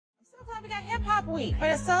we got hip hop week for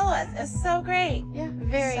the soloists. It's so great. Yeah,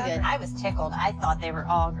 very So good. great. I was tickled. I thought they were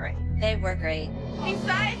all great. They were great.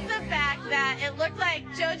 Besides the fact that it looked like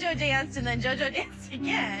Jojo danced and then Jojo danced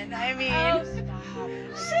again. I mean,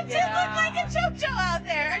 she did look like a Jojo out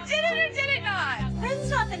there. Or did it not? Brynn's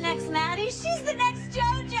not the next Maddie. She's the next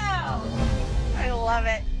Jojo. I love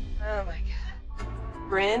it. Oh my God.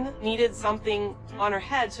 Brynn needed something on her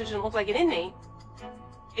head so she didn't look like an inmate.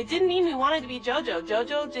 It didn't mean we wanted to be Jojo.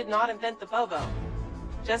 Jojo did not invent the Bobo.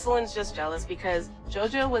 Jesselyn's just jealous because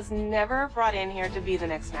Jojo was never brought in here to be the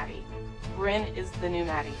next Maddie. Brynn is the new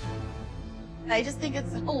Maddie. I just think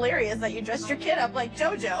it's hilarious that you dressed your kid up like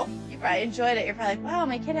Jojo. You probably enjoyed it. You're probably like, wow,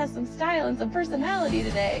 my kid has some style and some personality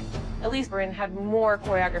today. At least Brynn had more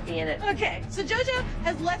choreography in it. Okay, so Jojo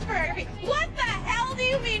has less choreography. What the hell do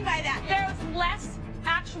you mean by that? There was less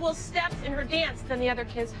actual steps in her dance than the other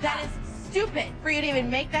kids had. That is stupid for you to even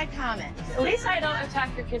make that comment. At least I don't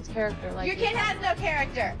attack your kid's character like Your kid has no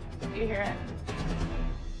character. you hear it.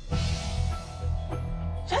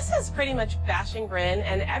 Jess is pretty much bashing Brynn,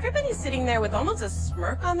 and everybody's sitting there with almost a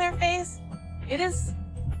smirk on their face. It is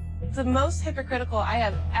the most hypocritical I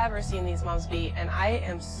have ever seen these moms be, and I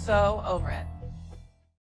am so over it.